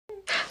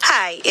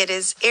Hi, it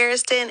is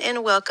Ariston,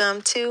 and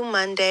welcome to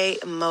Monday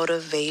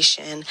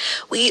Motivation.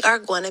 We are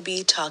going to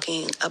be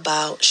talking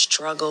about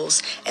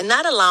struggles and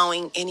not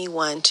allowing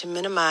anyone to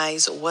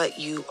minimize what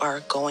you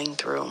are going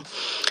through.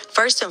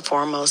 First and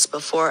foremost,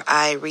 before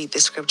I read the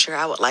scripture,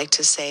 I would like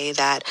to say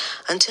that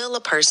until a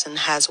person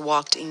has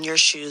walked in your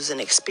shoes and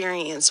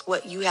experienced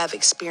what you have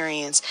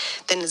experienced,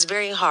 then it's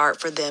very hard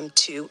for them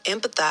to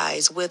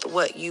empathize with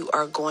what you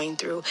are going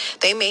through.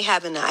 They may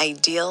have an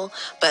ideal,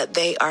 but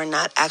they are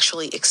not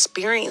actually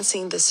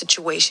experiencing the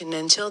situation.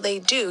 Until they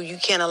do, you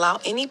can't allow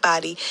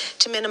anybody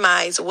to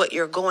minimize what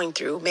you're going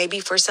through.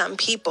 Maybe for some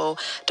people,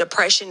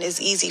 depression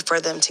is easy for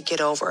them to get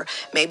over.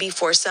 Maybe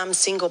for some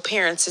single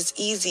parents, it's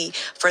easy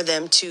for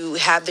them to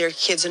have their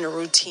kids in a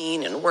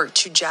routine and work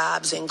 2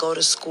 jobs and go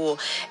to school.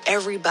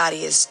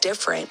 Everybody is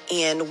different,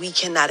 and we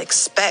cannot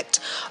expect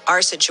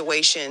our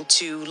situation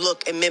to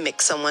look and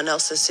mimic someone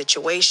else's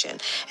situation.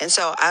 And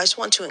so I just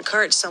want to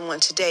encourage someone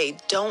today,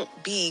 don't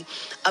be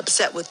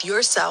upset with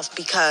yourself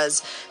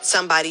because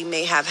somebody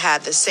may have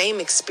had the same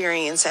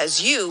experience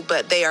as you,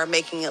 but they are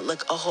making it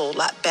look a whole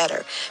lot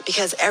better,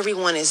 because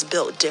everyone is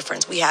built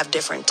different. We have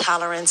different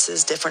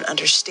tolerances, different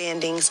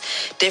understandings,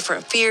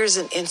 different fears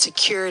and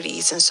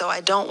insecurities. And so I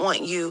don't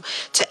want you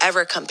to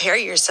ever compare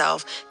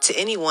yourself to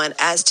anyone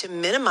as to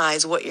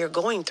minimize what you're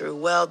going through.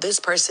 Well, this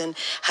person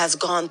has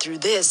gone through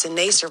this and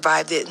they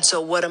survived it, and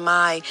so what am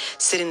I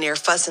sitting there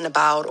fussing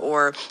about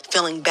or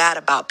feeling bad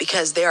about?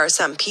 Because there are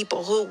some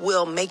people who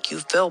will make you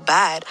feel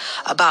bad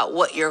about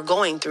what you're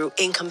going through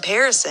in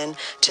comparison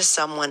to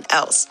someone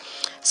else.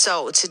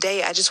 So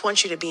today, I just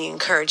want you to be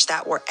encouraged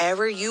that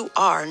wherever you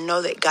are,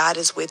 know that God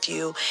is with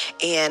you.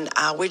 And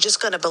we're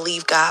just going to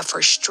believe God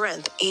for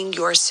strength in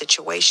your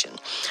situation.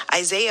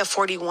 Isaiah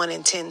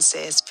 41:10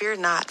 says, "Fear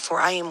not,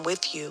 for I am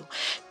with you.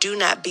 Do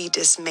not be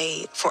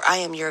dismayed, for I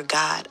am your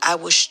God. I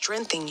will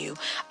strengthen you.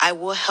 I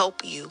will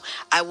help you.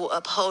 I will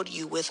uphold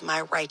you with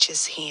my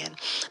righteous hand."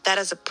 That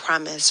is a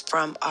promise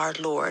from our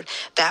Lord,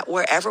 that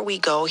wherever we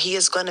go, He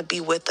is going to be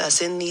with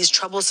us in these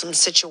troublesome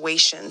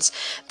situations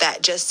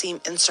that just seem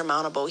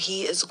insurmountable.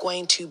 He is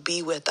going to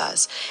be with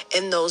us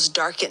in those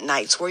darkened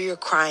nights where you're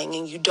crying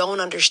and you don't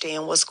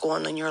understand what's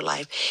going on in your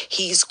life.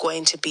 He's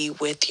going to be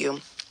with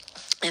you.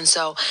 And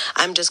so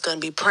I'm just going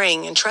to be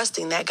praying and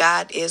trusting that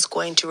God is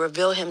going to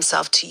reveal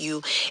Himself to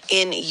you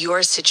in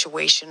your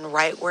situation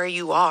right where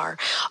you are.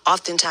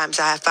 Oftentimes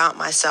I have found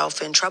myself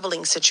in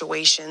troubling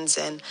situations,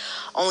 and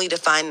only to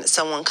find that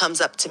someone comes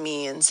up to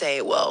me and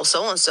say, well,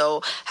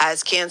 so-and-so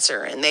has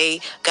cancer and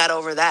they got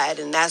over that,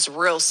 and that's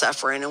real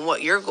suffering. And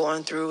what you're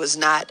going through is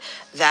not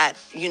that,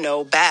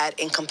 bad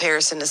in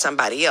comparison to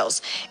somebody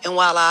else. And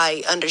while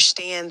I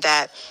understand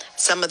that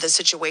some of the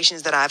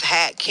situations that I've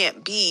had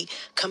can't be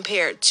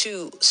compared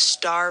to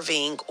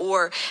starving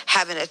or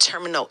having a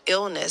terminal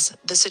illness,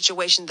 the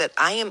situation that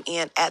I am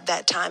in at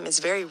that time is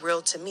very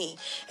real to me,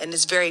 and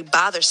is very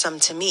bothersome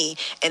to me,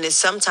 and is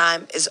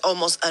sometimes is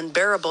almost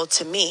unbearable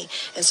to me.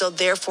 And so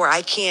therefore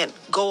I can't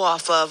go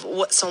off of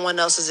what someone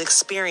else's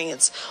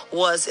experience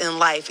was in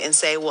life and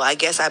say, well, I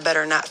guess I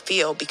better not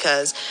feel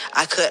because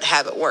I could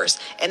have it worse.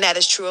 And that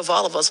is true of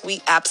all of us.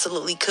 We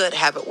absolutely could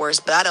have it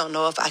worse, but I don't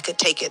know if I could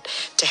take it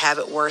to have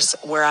it worse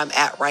where I'm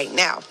at right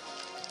now.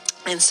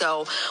 And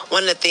so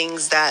one of the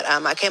things that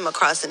I came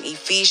across in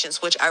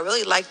Ephesians, which I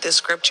really like this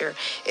scripture,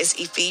 is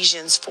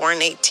Ephesians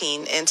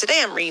 4:18. And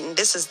today I'm reading,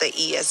 this is the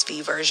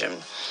ESV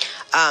version.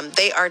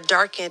 They are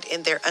darkened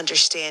in their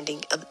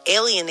understanding,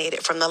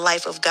 alienated from the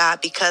life of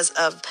God because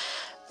of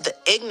the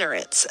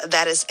ignorance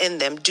that is in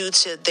them due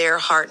to their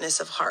hardness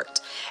of heart.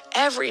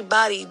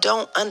 Everybody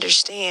don't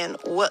understand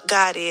what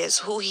God is,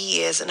 who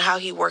He is, and how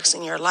He works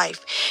in your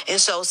life. And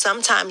so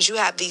sometimes you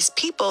have these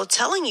people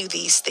telling you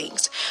these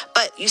things.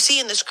 But you see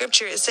in the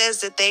scripture, it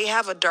says that they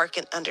have a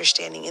darkened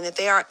understanding and that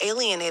they are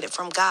alienated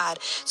from God.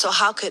 So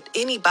how could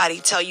anybody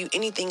tell you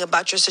anything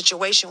about your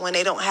situation when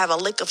they don't have a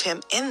lick of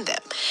Him in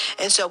them?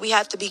 And so we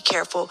have to be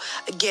careful,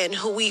 again,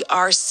 who we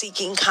are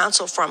seeking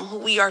counsel from, who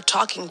we are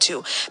talking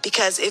to.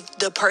 Because if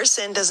the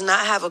person does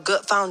not have a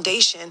good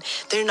foundation,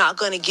 they're not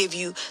going to give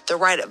you the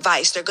right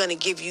advice. They're going to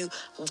give you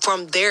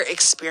from their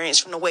experience,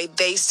 from the way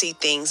they see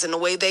things, and the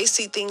way they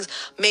see things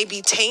may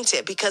be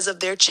tainted because of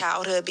their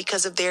childhood,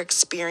 because of their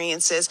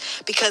experiences,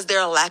 because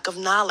their lack of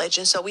knowledge.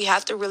 And so we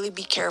have to really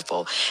be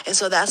careful. And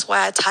so that's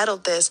why I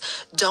titled this,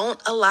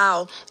 "Don't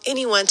Allow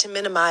Anyone to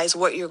Minimize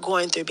What You're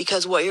Going Through,"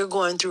 because what you're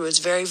going through is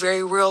very,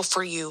 very real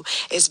for you.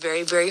 It's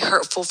very, very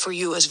hurtful for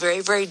you. It's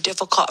very, very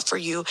difficult for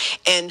you.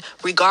 And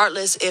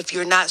regardless if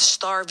you're not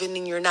starving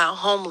and you're not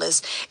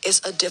homeless,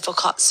 it's a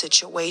difficult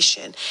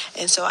situation.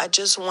 And so I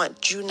just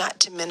want you not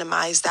to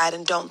minimize that,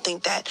 and don't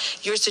think that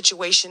your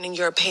situation and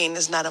your pain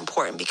is not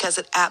important, because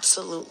it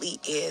absolutely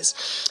is.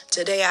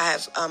 Today I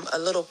have a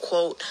little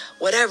quote,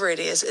 whatever it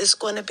is, it's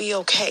going to be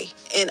okay.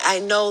 And I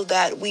know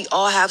that we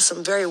all have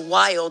some very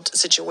wild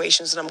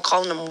situations, and I'm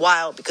calling them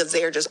wild because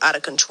they are just out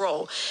of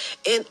control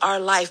in our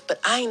life. But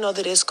I know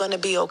that it's going to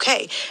be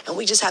okay. And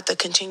we just have to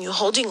continue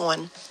holding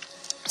on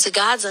to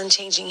God's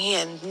unchanging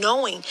hand,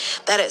 knowing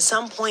that at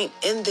some point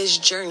in this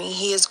journey,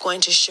 he is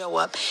going to show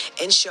up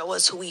and show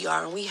us who we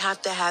are. And we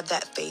have to have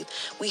that faith.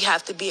 We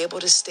have to be able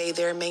to stay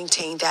there and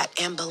maintain that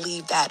and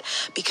believe that,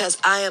 because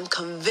I am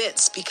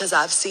convinced, because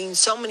I've seen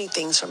so many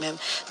things from him,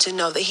 to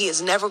know that he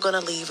is never going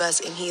to leave us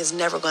and he is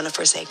never going to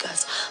forsake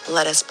us.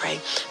 Let us pray.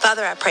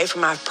 Father, I pray for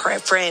my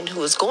friend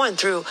who is going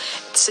through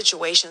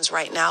situations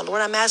right now.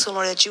 Lord, I'm asking,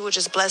 Lord, that you would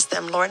just bless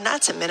them, Lord,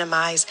 not to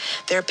minimize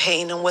their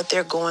pain and what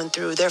they're going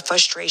through, their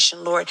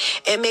frustration, Lord.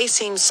 It may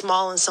seem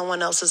small in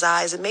someone else's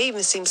eyes. It may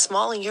even seem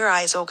small in your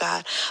eyes, oh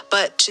God,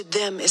 but to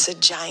them it's a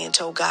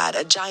giant, oh God,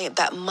 a giant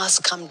that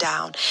must come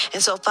down.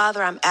 And so,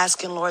 Father, I'm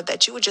asking, Lord,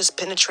 that you would just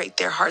penetrate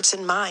their hearts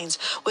and minds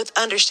with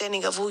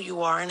understanding of who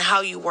you are and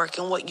how you work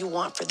and what you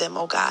want for them,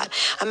 oh God.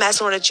 I'm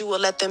asking, Lord, that you will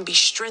let them be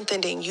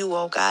strengthened in you,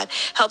 oh God.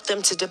 Help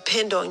them to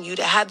depend on you,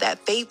 to have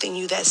that faith in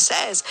you that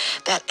says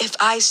that if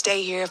I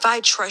stay here, if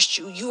I trust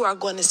you, you are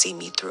going to see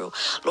me through.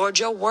 Lord,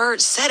 your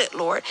word said it,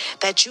 Lord,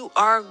 that you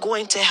are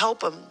going to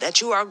help them,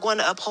 that you are going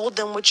to uphold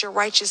them with your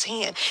righteous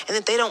hand, and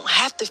that they don't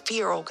have to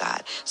fear, oh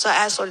God. So I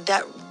ask, Lord,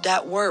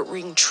 that word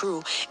ring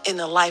true in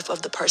the life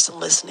of the person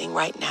listening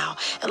right now.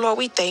 And Lord,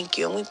 we thank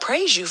you and we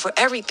praise you for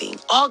everything,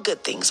 all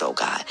good things, oh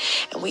God.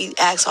 And we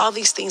ask all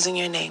these things in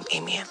your name.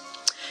 Amen.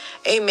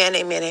 Amen,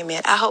 amen,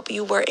 amen. I hope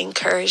you were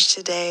encouraged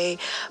today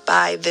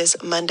by this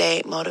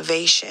Monday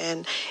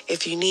motivation.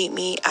 If you need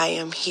me, I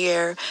am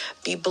here.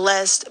 Be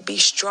blessed, be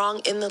strong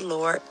in the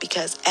Lord,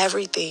 because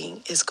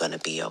everything is going to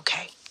be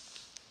okay.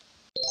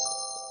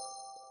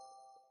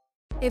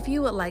 If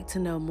you would like to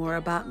know more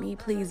about me,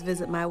 please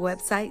visit my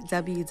website,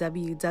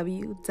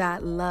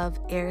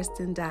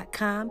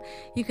 www.loveariston.com.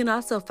 You can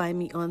also find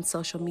me on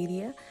social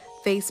media,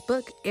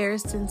 Facebook,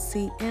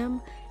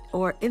 AristonCM,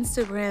 or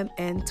Instagram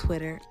and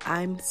Twitter.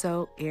 I'm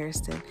So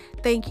Ariston.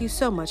 Thank you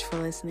so much for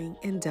listening,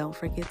 and don't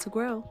forget to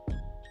grow.